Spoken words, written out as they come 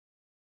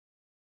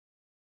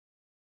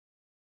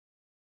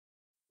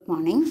Good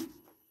morning.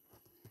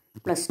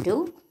 +2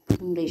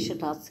 English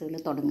ക്ലാസ്സുകൾ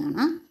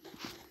തുടങ്ങുകയാണ്.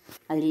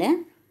 അതിൽ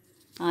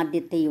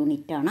ആദ്യത്തെ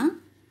യൂണിറ്റാണ്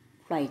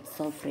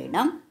ഫ്ലൈറ്റ്സ് ഓഫ്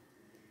ഫ്രീഡം.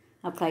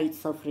 ആ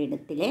ഫ്ലൈറ്റ്സ് ഓഫ്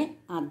ഫ്രീഡത്തിലെ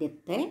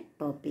ആദ്യത്തെ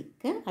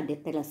ടോപ്പിക്ക്,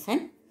 ആദ്യത്തെ lesson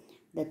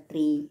the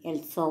 3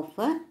 L's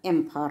of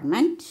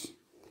empowerment.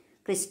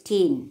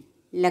 Christine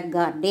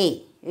ലഗാർഡെ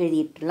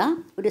എഴുതിയിട്ടുള്ള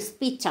ഒരു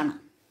സ്പീച്ചാണ്.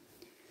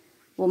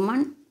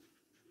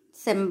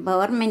 വുമൺസ്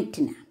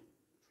എംപവർമെൻറ്റിന്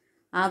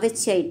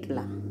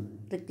ആവശ്യമായിട്ടുള്ള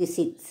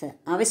റിക്വിസിറ്റ്സ്,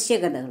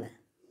 ആവശ്യകതകൾ,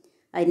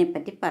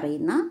 അതിനെപ്പറ്റി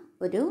പറയുന്ന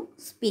ഒരു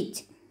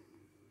സ്പീച്ച്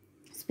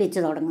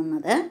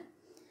തുടങ്ങുന്നത്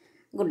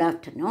good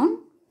afternoon.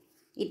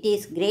 It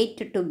is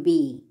great to B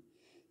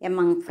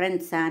among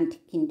friends and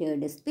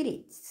കിൻഡേർഡ്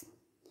spirits.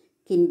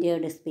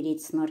 കിൻഡേർഡ്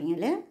spirits എന്ന്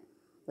പറഞ്ഞാൽ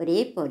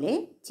ഒരേപോലെ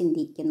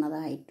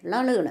ചിന്തിക്കുന്നതായിട്ടുള്ള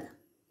ആളുകൾ.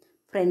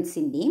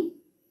 ഫ്രണ്ട്സിൻ്റെയും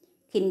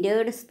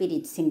കിൻഡേർഡ്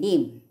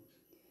സ്പിരിറ്റ്സിൻ്റെയും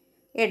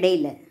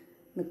ഇടയിൽ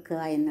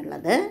നിൽക്കുക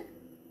എന്നുള്ളത്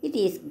ഇറ്റ്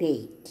ഈസ്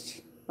ഗ്രേറ്റ്,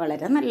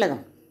 വളരെ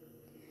നല്ലതാണ്.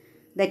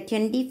 The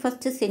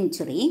 21st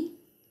century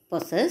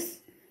possesses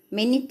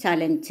many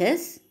challenges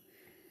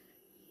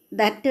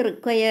that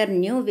require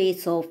new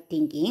ways of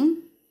thinking,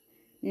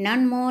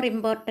 none more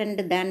important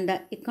than the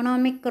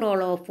economic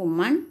role of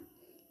women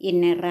in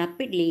a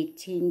rapidly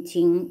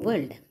changing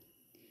world.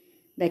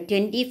 The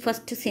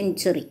 21st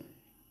century,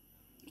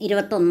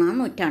 21ാം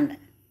നൂറ്റാണ്ട്,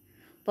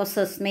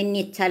 possesses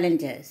many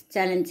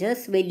challenges,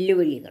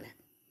 വെല്ലുവിളികൾ,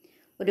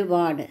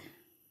 ഒരുപാട്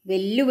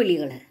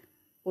വെല്ലുവിളികൾ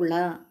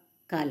ഉള്ള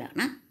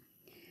കാലമാണ്.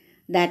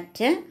 that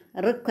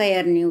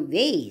require new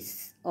ways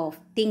of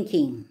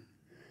thinking.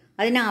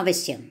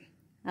 അതിനാവശ്യം,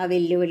 ആ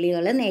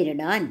വെല്ലുവിളികൾ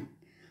നേരിടാൻ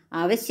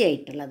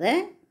ആവശ്യമായിട്ടുള്ളത്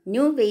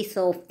ന്യൂ വേയ്സ്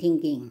ഓഫ്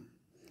തിങ്കിങ്,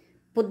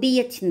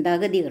 പുതിയ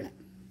ചിന്താഗതികൾ.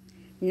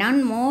 നൺ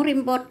മോർ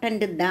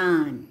ഇമ്പോർട്ടൻ്റ്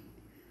ദാൻ,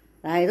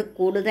 അതായത്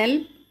കൂടുതൽ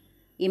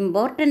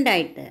ഇമ്പോർട്ടൻ്റ്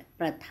ആയിട്ട്,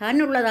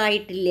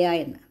 പ്രധാനമുള്ളതായിട്ടില്ല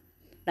എന്ന്.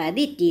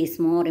 അതായത് ഇറ്റ്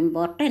ഈസ് മോർ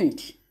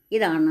ഇമ്പോർട്ടൻറ്റ്,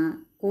 ഇതാണ്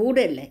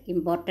കൂടുതൽ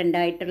ഇമ്പോർട്ടൻ്റ്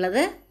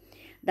ആയിട്ടുള്ളത്.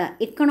 The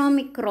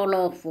economic role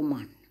of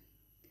woman,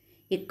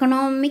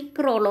 economic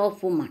role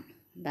of woman,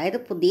 അതായത്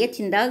പുതിയ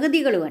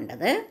ചിന്താഗതികൾ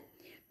വേണ്ടത്.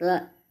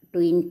 To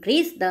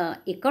increase the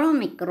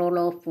economic role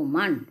of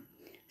woman,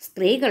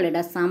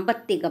 സ്ത്രീകളുടെ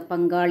സാമ്പത്തിക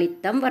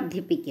പങ്കാളിത്തം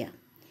വർദ്ധിപ്പിക്കുക.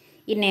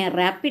 In A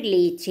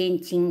rapidly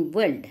changing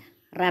world,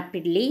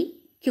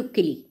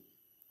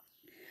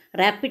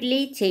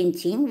 rapidly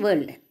changing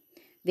world,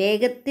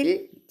 വേഗത്തിൽ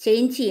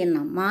ചേഞ്ച് ചെയ്യുന്ന,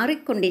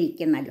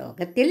 മാറിക്കൊണ്ടിരിക്കുന്ന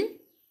ലോകത്തിൽ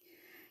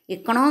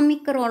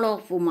ഇക്കണോമിക് റോൾ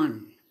ഓഫ് വുമൺ,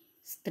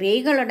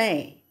 സ്ത്രീകളുടെ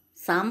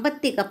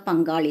സാമ്പത്തിക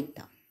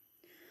പങ്കാളിത്തം,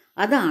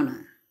 അത്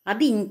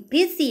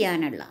ഇൻക്രീസ്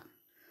ചെയ്യാനുള്ള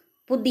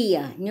പുതിയ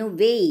ന്യൂ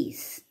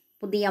വേയ്സ്,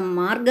 പുതിയ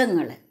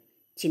മാർഗങ്ങൾ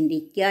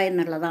ചിന്തിക്കുക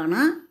എന്നുള്ളതാണ്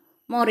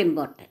മോർ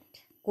ഇമ്പോർട്ടൻറ്റ്,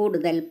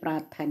 കൂടുതൽ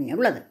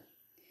പ്രാധാന്യമുള്ളത്.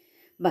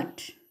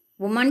 But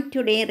woman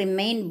today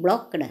remain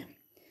blocked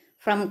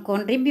from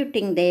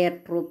contributing there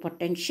true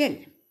potential.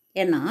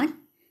 എന്നാൽ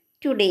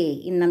ടുഡേ,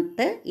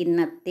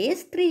 ഇന്നത്തെ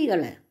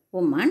സ്ത്രീകൾ,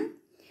 വുമൺ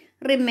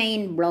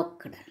റിമെയിൻ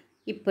ബ്ലോക്ക്ഡ്,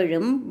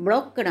 ഇപ്പോഴും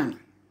ബ്ലോക്ക്ഡാണ്,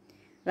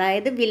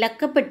 അതായത്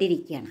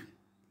വിലക്കപ്പെട്ടിരിക്കുകയാണ്,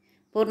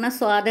 പൂർണ്ണ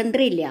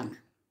സ്വാതന്ത്ര്യമില്ലാണ്.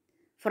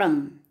 From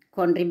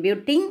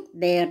contributing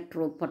there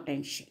true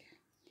potential,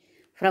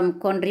 from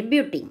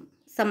contributing,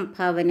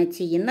 സംഭാവന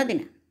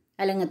ചെയ്യുന്നതിന്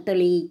അല്ലെങ്കിൽ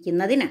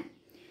തെളിയിക്കുന്നതിന്,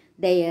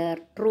 ദെയർ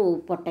ട്രൂ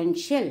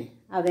പൊട്ടൻഷ്യൽ,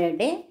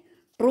 അവരുടെ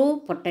ട്രൂ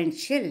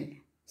പൊട്ടൻഷ്യൽ,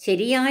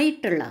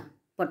 ശരിയായിട്ടുള്ള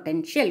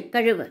പൊട്ടൻഷ്യൽ,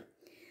 കഴിവ്,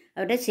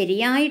 അവരുടെ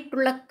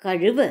ശരിയായിട്ടുള്ള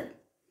കഴിവ്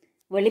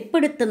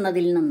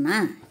വെളിപ്പെടുത്തുന്നതിൽ നിന്ന്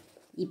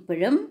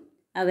ഇപ്പോഴും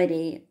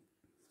അവരെ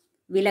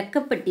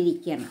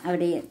വിലക്കപ്പെട്ടിരിക്കുകയാണ്,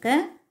 അവരെയൊക്കെ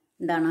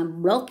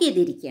ബ്ലോക്ക്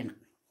ചെയ്തിരിക്കുകയാണ്.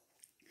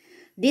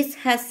 This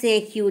has A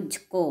huge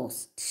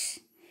cost,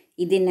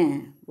 ഇതിന്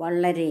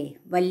വളരെ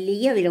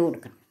വലിയ വില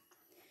കൊടുക്കണം,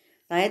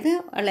 അതായത്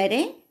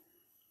വളരെ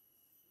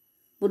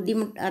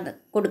അത്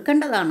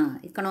കൊടുക്കേണ്ടതാണ്.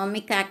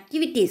 ഇക്കണോമിക്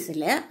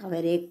ആക്ടിവിറ്റീസിൽ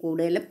അവരെ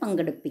കൂടുതൽ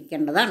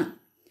പങ്കെടുപ്പിക്കേണ്ടതാണ്.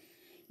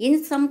 In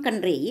some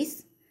countries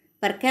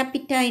per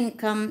capita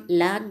income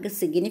lag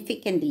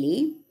significantly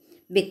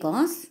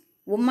because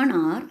woman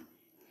R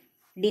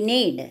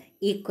denied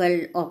equal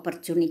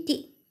opportunity.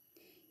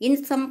 In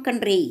some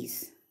countries,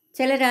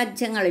 ചില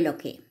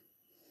രാജ്യങ്ങളിലൊക്കെ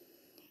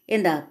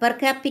പെർ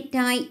ക്യാപിറ്റ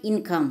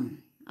ഇൻകം,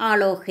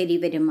 ആളോഹരി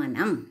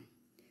വരുമാനം,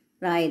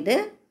 അതായത്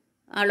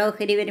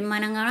ആളോഹരി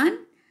വരുമാനം കാണാൻ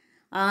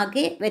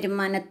ആകെ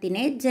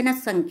വരുമാനത്തിനെ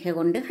ജനസംഖ്യ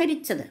കൊണ്ട്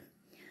ഹരിച്ചത്.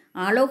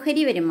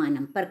 ആളോഹരി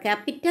വരുമാനം, per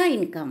capita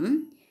income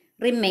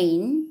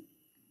remain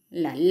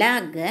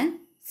lag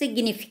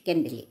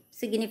significantly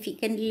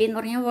എന്ന്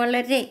പറഞ്ഞാൽ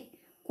വളരെ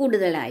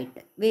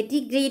കൂടുതലായിട്ട്, വെരി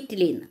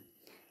ഗ്രേറ്റ്ലി എന്ന്.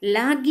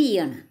 ലാഗ്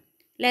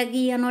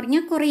എന്ന്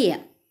പറഞ്ഞാൽ കുറയുക.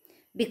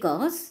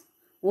 Because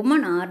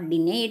woman R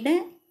denied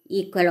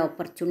equal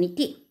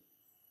opportunity,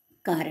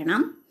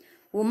 കാരണം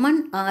വുമൺ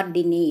ആർ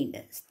ഡിനൈഡ്,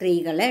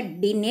 സ്ത്രീകളെ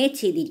ഡിനേ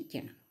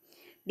ചെയ്തിരിക്കുകയാണ്.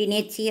 ഡിനേ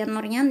ചെയ്യുക എന്ന്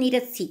പറഞ്ഞാൽ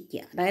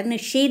നിരസിക്കുക, അതായത്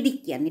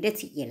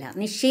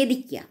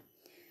നിഷേധിക്കുക,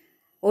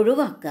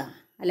 ഒഴിവാക്കുക,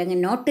 അല്ലെങ്കിൽ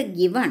നോട്ട്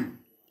ഗിവൺ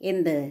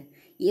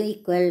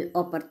ഈക്വൽ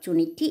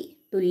ഓപ്പർച്യൂണിറ്റി,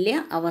 തുല്യ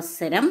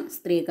അവസരം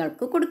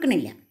സ്ത്രീകൾക്ക്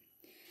കൊടുക്കണില്ല.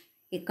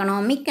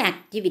 ഇക്കണോമിക്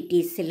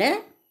ആക്ടിവിറ്റീസിൽ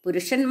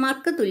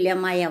പുരുഷന്മാർക്ക്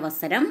തുല്യമായ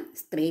അവസരം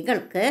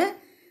സ്ത്രീകൾക്ക്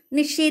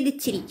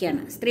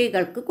നിഷേധിച്ചിരിക്കുകയാണ്,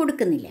 സ്ത്രീകൾക്ക്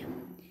കൊടുക്കുന്നില്ല.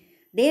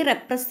 ദേ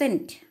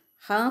represent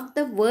half the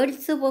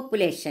world's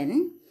population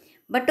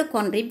but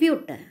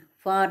contribute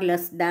far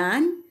less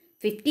than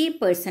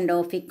 50%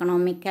 of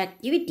economic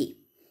activity.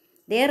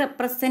 They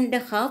represent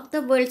half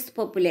the world's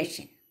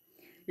population.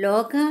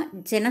 ലോക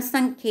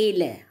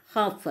ജനസംഖ്യയിൽ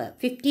ഹാഫ്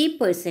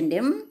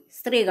 50%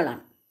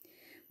 സ്ത്രീകളാണ്.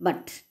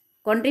 But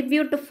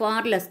contribute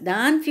far less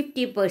than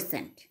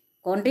 50%.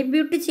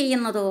 Contribute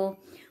ചെയ്യുന്നതോ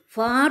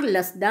ഫാർ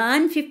ലെസ്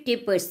ദാൻ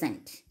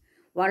 50%.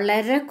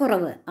 വളരെ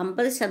കുറവ്,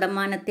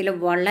 50%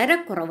 വളരെ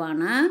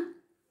കുറവാണ്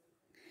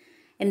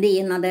എന്ത്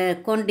ചെയ്യുന്നത്,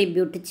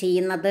 കോൺട്രിബ്യൂട്ട്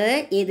ചെയ്യുന്നത്.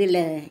 ഇതിൽ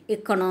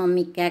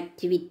ഇക്കണോമിക്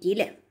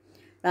ആക്ടിവിറ്റിയിൽ,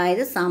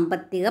 അതായത്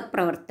സാമ്പത്തിക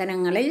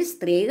പ്രവർത്തനങ്ങളിൽ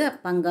സ്ത്രീ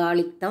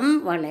പങ്കാളിത്തം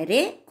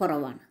വളരെ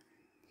കുറവാണ്.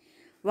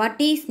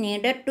 What is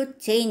needed to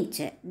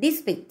change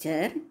this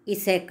picture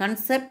is A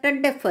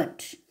കൺസെർട്ടഡ്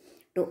effort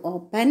to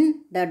open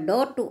the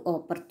door to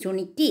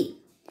opportunity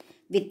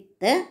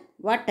with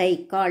what I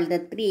call the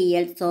 3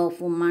 L's of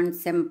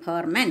women's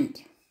empowerment.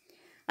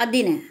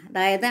 അതിന്,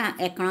 അതായത്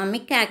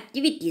എക്കണോമിക്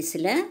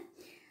ആക്ടിവിറ്റീസിൽ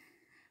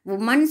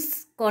വുമൺസ്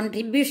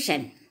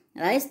കോൺട്രിബ്യൂഷൻ,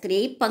 അതായത് സ്ത്രീ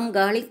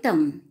പങ്കാളിത്തം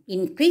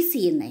ഇൻക്രീസ്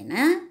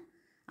ചെയ്യുന്നതിന്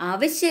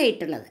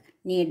ആവശ്യമായിട്ടുള്ളത്,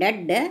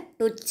 needed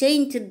to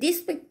change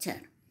this picture,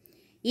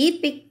 ഈ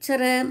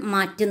picture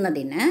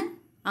മാറ്റുന്നതിന്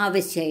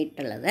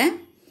ആവശ്യമായിട്ടുള്ളത്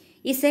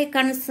ഈസ് എ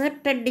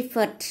കൺസെർട്ടഡ്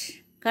എഫേർട്ട്.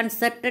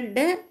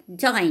 കൺസെർട്ടഡ്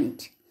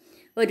ജോയിൻറ്റ്,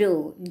 ഒരു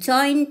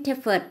ജോയിൻറ്റ്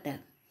എഫേർട്ട്,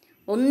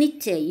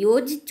 ഒന്നിച്ച്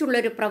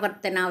യോജിച്ചുള്ളൊരു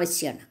പ്രവർത്തനം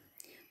ആവശ്യമാണ്.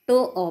 ടു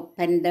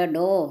ഓപ്പൺ ദ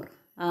ഡോർ,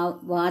 ആ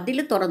വാതിൽ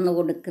തുറന്നു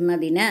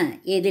കൊടുക്കുന്നതിന്.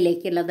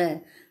 ഏതിലേക്കുള്ളത്?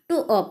 ടു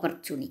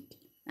ഓപ്പർച്യൂണിറ്റി,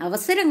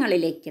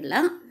 അവസരങ്ങളിലേക്കുള്ള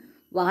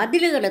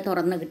വാതിലുകൾ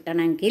തുറന്നു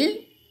കിട്ടണമെങ്കിൽ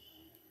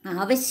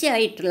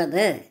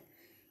ആവശ്യമായിട്ടുള്ളത്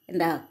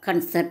എന്താ?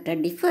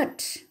 കൺസെർട്ടഡ്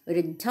എഫേർട്ട്,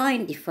 ഒരു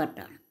ജോയിൻറ്റ്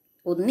എഫേർട്ടാണ്,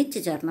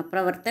 ഒന്നിച്ചു ചേർന്ന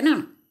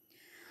പ്രവർത്തനമാണ്.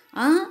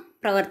 ആ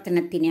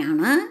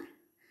പ്രവർത്തനത്തിനാണ്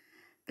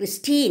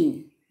ക്രിസ്റ്റീൻ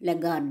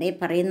ലഗാർഡെ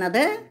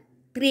പറയുന്നത്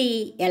 3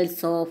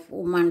 L's of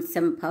women's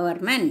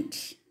empowerment.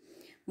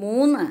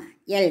 3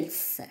 L's,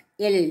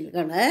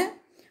 എൽകൾ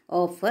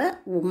of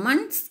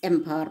women's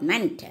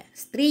empowerment,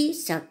 സ്ത്രീ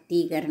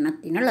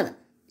ശാക്തീകരണത്തിനുള്ളത്.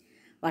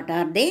 What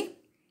are they?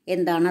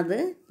 എന്താണത്?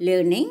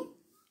 Learning,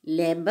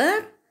 labour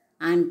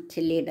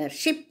and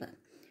leadership.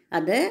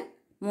 അത്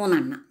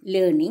 3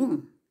 ലേണിംഗ്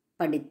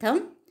പഠിത്തം,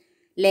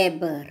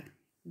 ലേബർ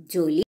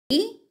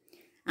ജോലി,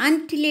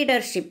 ആൻഡ്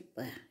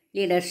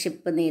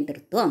ലീഡർഷിപ്പ്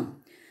നേതൃത്വം.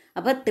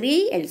 അപ്പോൾ 3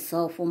 L's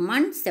ഓഫ്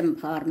വുമൺസ്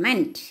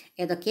എംപവർമെൻറ്റ്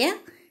ഏതൊക്കെയാണ്?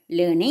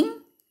 Learning,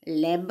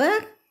 labour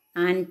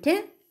and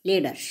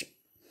leadership.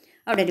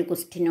 അവിടെ ഒരു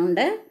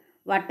ക്വസ്റ്റ്യനുണ്ട്.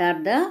 What are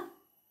the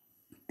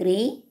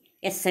 3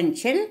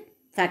 essential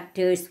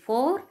factors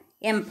for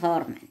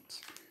empowerment?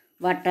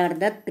 What are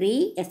the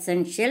 3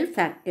 essential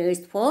factors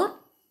for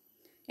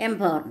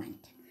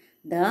empowerment?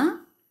 The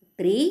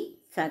 3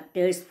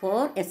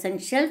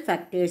 essential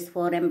factors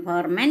for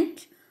empowerment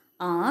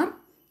are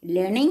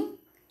learning,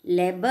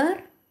 labor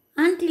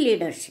and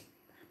leadership.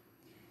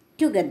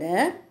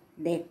 Together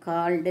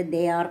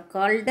they are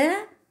called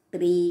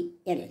 3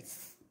 L's.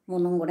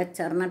 മൂന്നും കൂടെ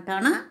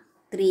ചേർന്നിട്ടാണ്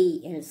 3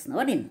 L's എന്ന്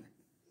പറയുന്നത്.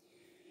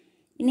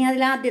 ഇനി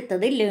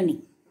അതിലാദ്യത്തത്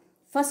learning.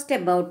 First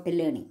about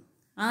learning.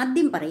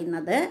 ആദ്യം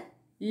പറയുന്നത്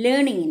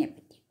ലേണിങ്ങിനെ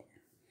പറ്റിയിട്ട്.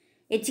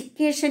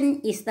 Education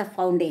is the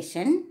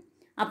foundation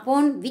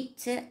upon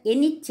which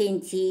any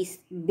change is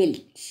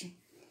built.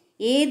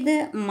 ഏത്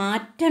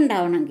മാറ്റം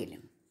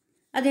ഉണ്ടാവണമെങ്കിലും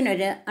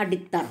അതിനൊരു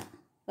അടിത്തറ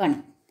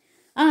വേണം.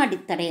 ആ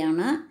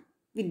അടിത്തറയാണ്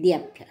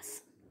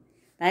വിദ്യാഭ്യാസം.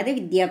 അതായത്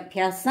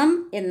വിദ്യാഭ്യാസം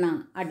എന്ന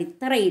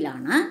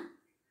അടിത്തറയിലാണ്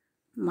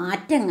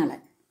മാറ്റങ്ങൾ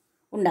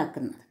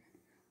ഉണ്ടാക്കുന്നത്.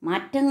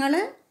 മാറ്റങ്ങൾ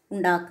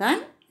ഉണ്ടാക്കാൻ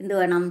എന്ത്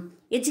വേണം?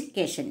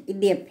 എഡ്യൂക്കേഷൻ,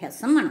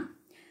 വിദ്യാഭ്യാസം വേണം.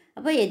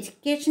 അപ്പോൾ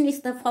education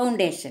is the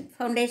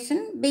foundation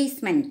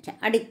basement,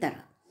 അടിത്തറ.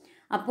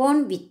 Upon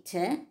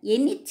which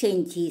any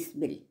change is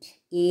built.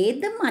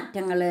 ഏത്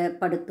മാറ്റങ്ങൾ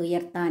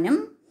പടുത്തുയർത്താനും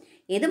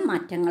ഏത്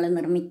മാറ്റങ്ങൾ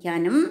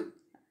നിർമ്മിക്കാനും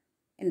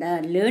എന്താ?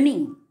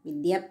 ലേണിംഗ്,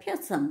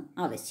 വിദ്യാഭ്യാസം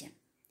ആവശ്യം.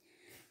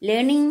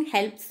 Learning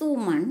helps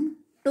woman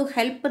to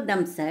help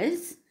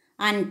themselves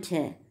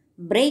and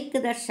break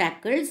the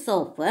shackles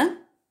of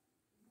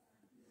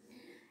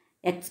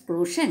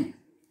exclusion.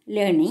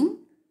 Learning,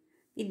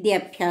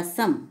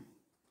 വിദ്യാഭ്യാസം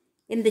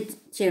എന്ത്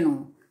ചെയ്യണു?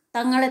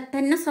 തങ്ങളെ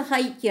തന്നെ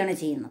സഹായിക്കുകയാണ്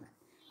ചെയ്യുന്നത്.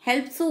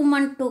 Helps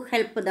woman to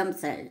help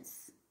themselves.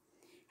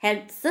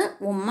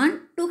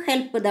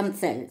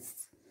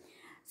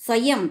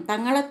 സ്വയം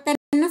തങ്ങളെ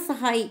തന്നെ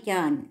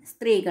സഹായിക്കാൻ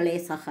സ്ത്രീകളെ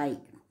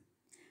സഹായിക്കണം.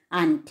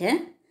 And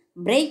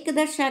break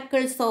the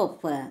shackles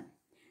of,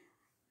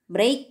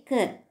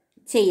 break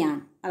ചെയ്യാൻ,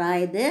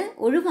 അതായത്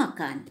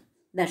ഒഴിവാക്കാൻ,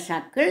 ദ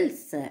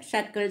ഷാക്കിൾസ്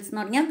എന്ന്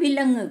പറഞ്ഞാൽ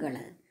വിലങ്ങുകൾ,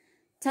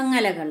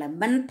 ചങ്ങലകൾ,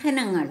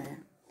 ബന്ധനങ്ങൾ,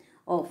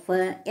 ഓഫ്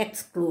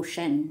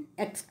എക്സ്ക്ലൂഷൻ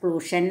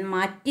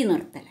മാറ്റി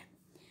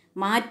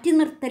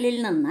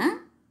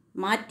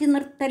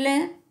നിർത്തൽ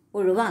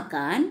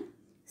ഒഴിവാക്കാൻ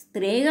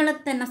സ്ത്രീകളെ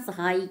തന്നെ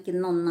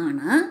സഹായിക്കുന്ന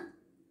ഒന്നാണ്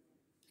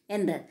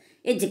എന്ത്?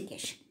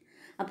 എഡ്യൂക്കേഷൻ.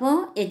 അപ്പോൾ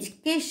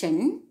education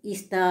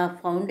is the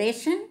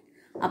foundation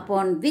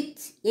upon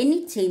which any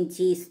change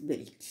is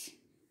built.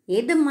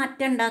 ഏത്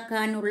മാറ്റം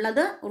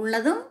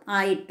ഉള്ളതും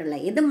ആയിട്ടുള്ള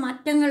ഏത്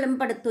മാറ്റങ്ങളും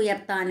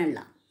പടുത്തുയർത്താനുള്ള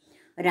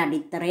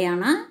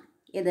ഒരടിത്തറയാണ്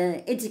ഇത്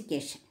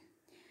education.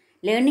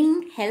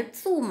 Learning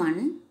helps woman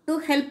to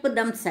help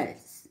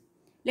themselves.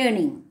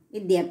 Learning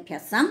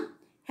വിദ്യാഭ്യാസം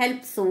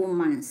ഹെൽപ്സ്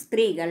വുമൺ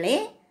സ്ത്രീകളെ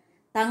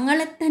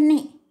തങ്ങളെ തന്നെ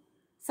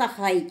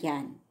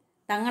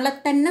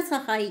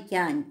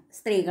സഹായിക്കാൻ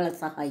സ്ത്രീകളെ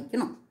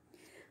സഹായിക്കണം.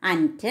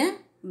 And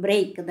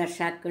break the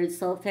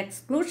shackles of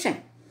exclusion.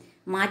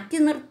 മാറ്റി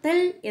നിർത്തൽ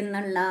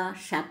എന്നുള്ള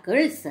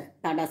ഷാക്കിൾസ്,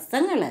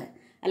 തടസ്സങ്ങൾ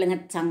അല്ലെങ്കിൽ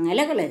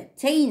ചങ്ങലകൾ,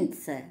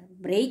 ചെയിൻസ്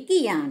ബ്രേക്ക്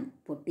ചെയ്യാൻ,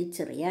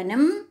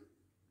 പൊട്ടിച്ചെറിയാനും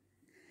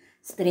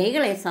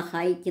സ്ത്രീകളെ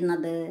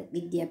സഹായിക്കുന്നത്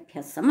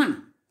വിദ്യാഭ്യാസമാണ്.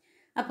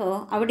 അപ്പോൾ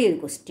അവിടെ ഒരു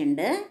ക്വസ്റ്റ്യൻ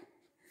ഉണ്ട്,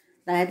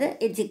 അതായത്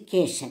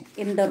എഡ്യൂക്കേഷൻ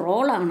എന്ത്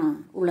റോളാണ്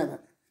ഉള്ളത്?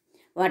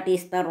 What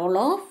is the role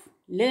of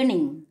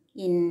learning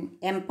in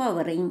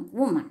empowering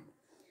woman?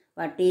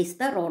 What is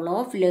the role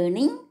of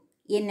learning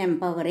in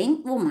empowering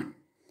woman?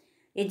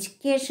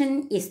 Education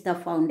is the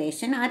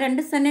foundation. ആ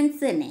രണ്ട് സെൻറ്റൻസ്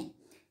തന്നെ.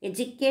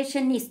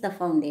 Education is the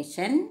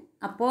foundation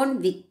upon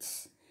which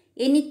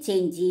any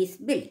change is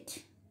built.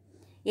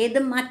 ഏത്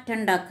മാറ്റം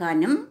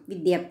ഉണ്ടാക്കാനും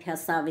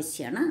വിദ്യാഭ്യാസം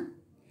ആവശ്യമാണ്.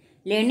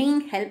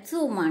 Learning helps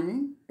woman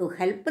to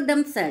help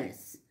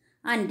themselves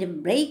and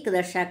break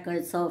the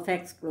shackles of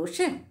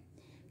exclusion.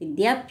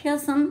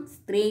 വിദ്യാഭ്യാസം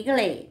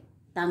സ്ത്രീകളെ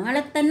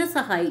തങ്ങളെ തന്നെ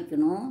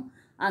സഹായിക്കുന്നു.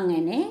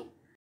 അങ്ങനെ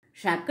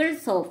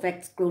ഷാക്കിൾസ് ഓഫ്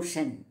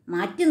എക്സ്ക്ലൂഷൻ,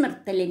 മാറ്റി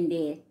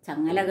നിർത്തലിൻ്റെ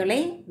ചങ്ങലകളെ,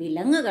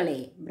 വിലങ്ങുകളെ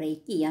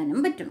ബ്രേക്ക് ചെയ്യാനും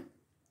പറ്റണം.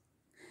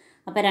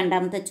 അപ്പോൾ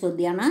രണ്ടാമത്തെ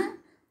ചോദ്യമാണ്,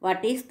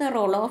 what is the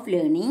role of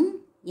learning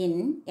in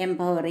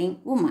empowering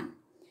woman?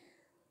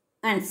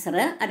 Answer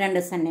ആ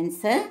രണ്ട്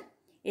sentence.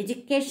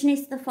 Education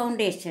is the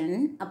foundation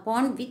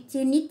upon which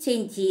any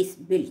change is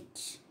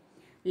built.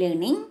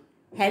 Learning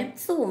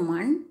helps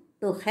woman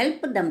to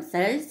help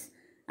themselves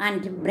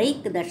and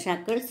break the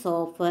shackles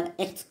of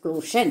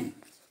exclusion.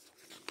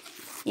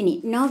 ഇനി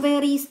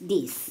nowhere is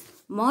this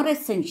more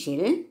essential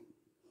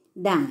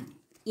than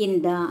in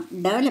the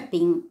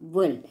developing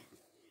world.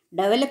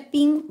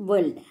 Developing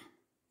world,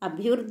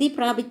 അഭിവൃദ്ധി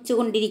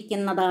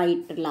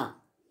പ്രാപിച്ചുകൊണ്ടിരിക്കുന്നതായിട്ടുള്ള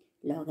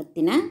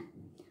ലോകത്തിന്,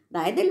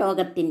 അതായത്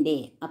ലോകത്തിൻ്റെ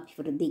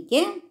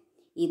അഭിവൃദ്ധിക്ക്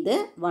ഇത്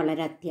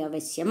വളരെ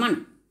അത്യാവശ്യമാണ്.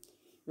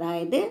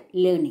 അതായത്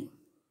learning,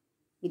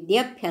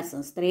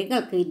 വിദ്യാഭ്യാസം,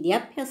 സ്ത്രീകൾക്ക്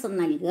വിദ്യാഭ്യാസം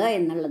നൽകുക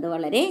എന്നുള്ളത്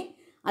വളരെ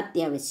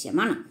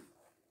അത്യാവശ്യമാണ്.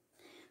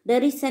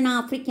 There is an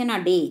African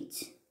adage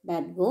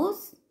that goes,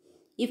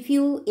 if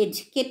you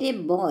educate a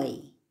boy,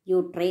 you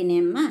train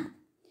a man.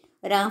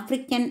 ഒരു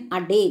ആഫ്രിക്കൻ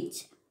അഡേജ്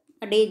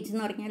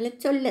എന്ന് പറഞ്ഞാൽ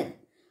ചൊല്ല്,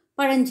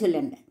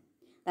 പഴഞ്ചൊല്ലുണ്ട്.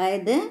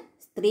 അതായത്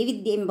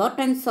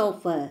importance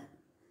of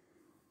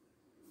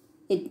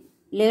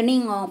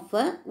learning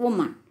of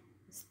woman,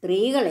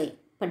 സ്ത്രീകളെ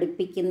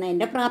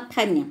പഠിപ്പിക്കുന്നതിൻ്റെ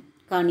പ്രാധാന്യം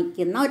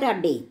കാണിക്കുന്ന ഒരു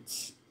അഡേജ്.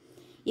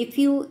 If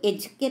you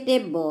educate A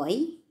boy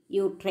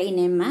you train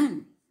a man.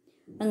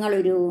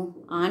 നിങ്ങളൊരു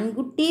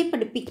ആൺകുട്ടിയെ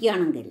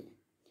പഠിപ്പിക്കുകയാണെങ്കിൽ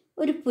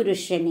ഒരു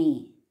പുരുഷനെ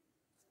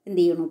എന്ത്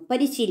ചെയ്യണം?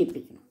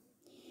 പരിശീലിപ്പിക്കണം.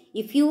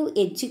 If you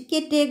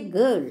educate A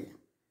girl,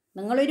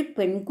 നിങ്ങളൊരു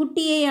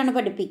പെൺകുട്ടിയെയാണ്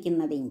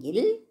പഠിപ്പിക്കുന്നതെങ്കിൽ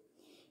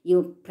യു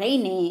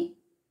ട്രെയിൻ എ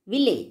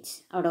വില്ലേജ്.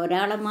 അവിടെ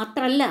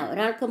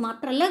ഒരാൾക്ക്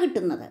മാത്രമല്ല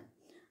കിട്ടുന്നത്,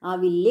 ആ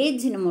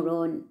വില്ലേജിന്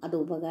മുഴുവൻ അത്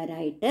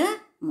ഉപകാരമായിട്ട്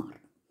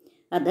മാറും.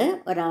 അത്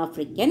ഒരു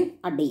ആഫ്രിക്കൻ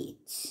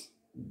അഡേജ്.